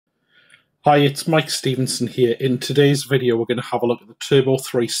Hi, it's Mike Stevenson here. In today's video, we're going to have a look at the Turbo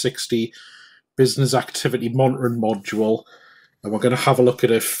 360 Business Activity Monitoring module, and we're going to have a look at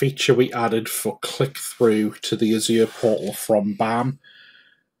a feature we added for click-through to the Azure portal from BAM.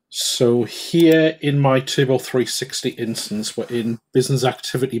 So here in my Turbo 360 instance, we're in Business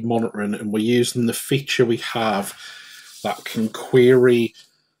Activity Monitoring, and we're using the feature we have that can query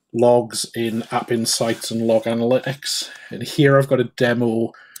logs in App Insights and Log Analytics. And here I've got a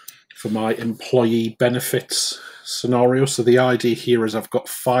demo for my employee benefits scenario. So the idea here is I've got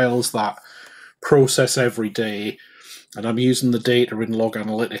files that process every day, and I'm using the data in Log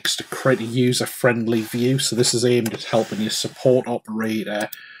Analytics to create a user-friendly view. So this is aimed at helping your support operator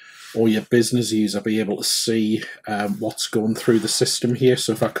or your business user be able to see what's going through the system here.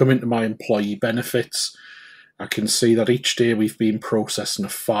 So if I come into my employee benefits, I can see that each day we've been processing a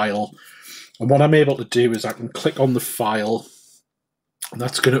file. And what I'm able to do is I can click on the file, and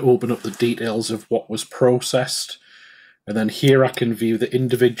that's going to open up the details of what was processed. And then here I can view the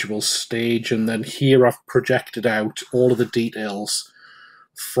individual stage, and then here I've projected out all of the details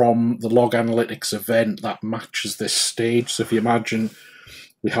from the Log Analytics event that matches this stage. So if you imagine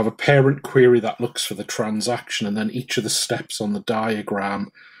we have a parent query that looks for the transaction, and then each of the steps on the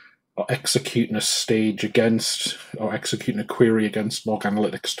diagram are executing a stage against, or executing a query against Log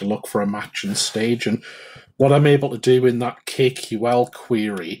Analytics to look for a matching stage. And what I'm able to do in that KQL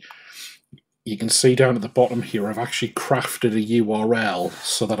query, you can see down at the bottom here, I've actually crafted a URL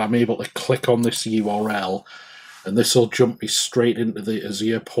so that I'm able to click on this URL, and this will jump me straight into the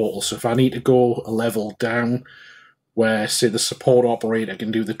Azure portal. So if I need to go a level down, where, say, the support operator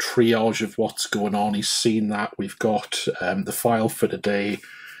can do the triage of what's going on, he's seen that we've got the file for today.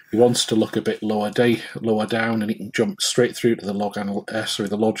 He wants to look a bit lower down, and he can jump straight through to the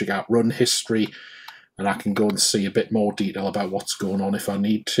the Logic App run history, and I can go and see a bit more detail about what's going on if I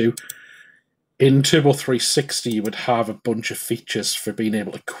need to. In Turbo 360, you would have a bunch of features for being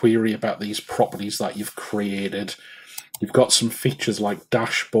able to query about these properties that you've created. You've got some features like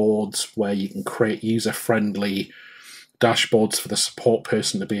dashboards, where you can create user-friendly dashboards for the support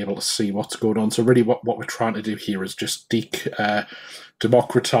person to be able to see what's going on. So really what we're trying to do here is just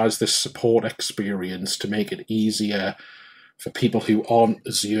democratize this support experience to make it easier for people who aren't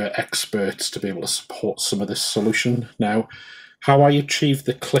Azure experts to be able to support some of this solution. Now, how I achieve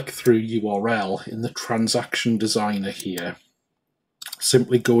the click-through URL in the transaction designer here,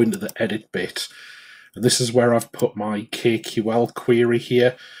 simply go into the edit bit, and this is where I've put my KQL query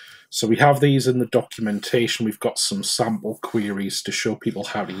here. So we have these in the documentation. We've got some sample queries to show people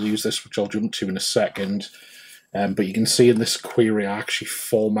how to use this, which I'll jump to in a second. But you can see in this query, I actually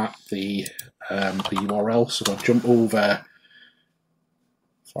format the URL. So if I jump over,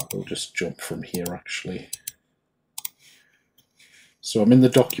 in fact, we'll just jump from here actually. So I'm in the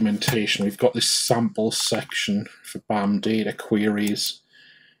documentation. We've got this sample section for BAM data queries.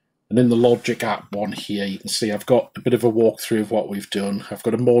 And in the Logic App one here, you can see I've got a bit of a walkthrough of what we've done. I've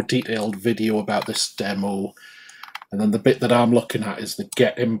got a more detailed video about this demo. And then the bit that I'm looking at is the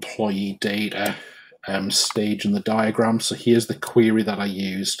Get Employee Data stage in the diagram. So here's the query that I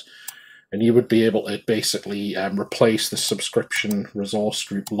used. And you would be able to basically replace the subscription resource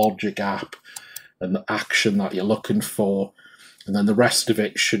group Logic App and the action that you're looking for. And then the rest of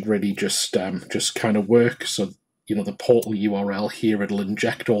it should really just kind of work. So, you know, the portal URL here, it'll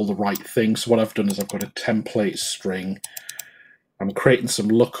inject all the right things. So what I've done is I've got a template string. I'm creating some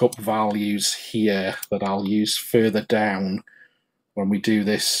lookup values here that I'll use further down when we do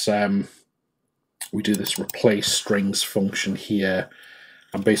this replace strings function here.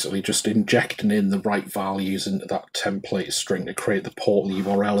 I'm basically just injecting in the right values into that template string to create the portal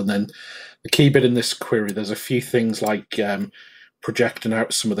URL. And then the key bit in this query, there's a few things like projecting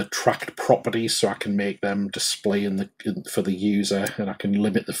out some of the tracked properties so I can make them display for the user, and I can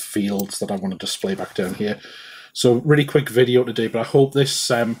limit the fields that I want to display back down here. So really quick video today, but I hope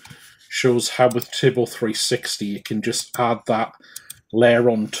this shows how with Turbo 360 you can just add that layer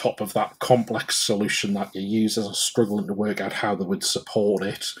on top of that complex solution that your users are struggling to work out how they would support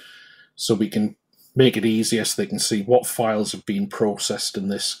it, so we can make it easier so they can see what files have been processed in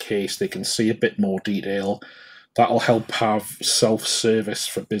this case. They can see a bit more detail. That'll help have self-service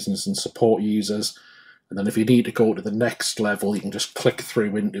for business and support users. And then if you need to go to the next level, you can just click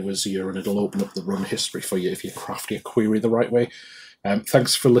through into Azure and it'll open up the run history for you if you craft your query the right way.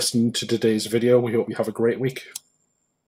 Thanks for listening to today's video. We hope you have a great week.